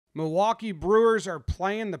Milwaukee Brewers are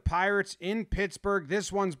playing the Pirates in Pittsburgh.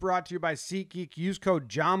 This one's brought to you by SeatGeek. Use code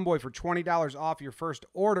JOMBOY for $20 off your first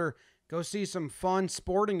order. Go see some fun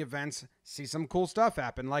sporting events. See some cool stuff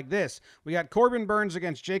happen like this. We got Corbin Burnes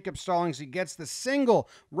against Jacob Stallings. He gets the single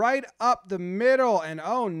right up the middle. And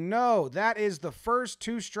oh no, that is the first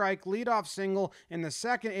two-strike leadoff single in the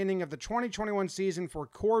second inning of the 2021 season for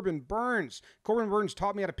Corbin Burnes. Corbin Burnes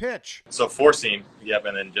taught me how to pitch. So forcing, yep,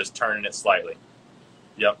 and then just turning it slightly.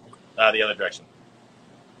 Yep, the other direction.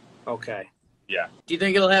 Okay. Yeah. Do you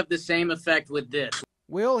think it'll have the same effect with this?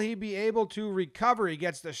 Will he be able to recover? He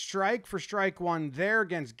gets the strike for strike one there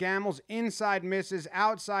against Gamels. Inside misses,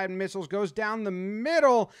 outside missiles, goes down the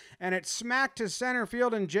middle, and it's smacked to center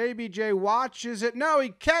field, and JBJ watches it. No, he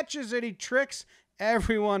catches it. He tricks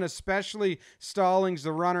everyone, especially Stallings,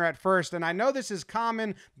 the runner at first. And I know this is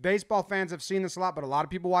common. Baseball fans have seen this a lot, but a lot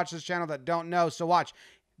of people watch this channel that don't know. So watch.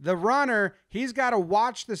 The runner, he's got to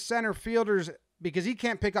watch the center fielders because he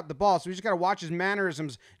can't pick up the ball, so he's just got to watch his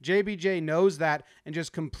mannerisms. JBJ knows that and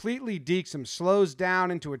just completely dekes him, slows down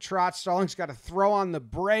into a trot. Stallings got to throw on the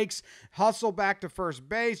brakes, hustle back to first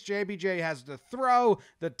base. JBJ has the throw.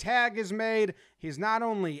 The tag is made. He's not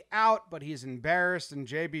only out, but he's embarrassed, and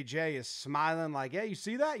JBJ is smiling like, yeah, you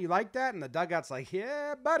see that? You like that? And the dugout's like,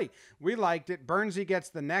 yeah, buddy, we liked it. Burnsy gets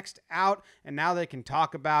the next out, and now they can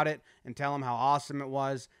talk about it and tell him how awesome it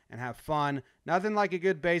was and have fun. Nothing like a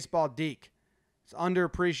good baseball deke. It's an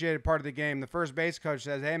underappreciated part of the game. The first base coach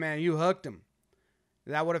says, hey, man, you hooked him.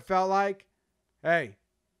 Is that what it felt like? Hey,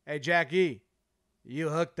 Jackie, you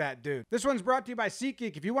hooked that dude. This one's brought to you by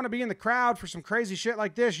SeatGeek. If you want to be in the crowd for some crazy shit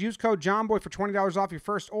like this, use code JOMBOY for $20 off your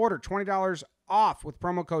first order. $20 off with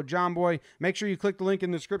promo code JOMBOY. Make sure you click the link in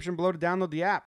the description below to download the app.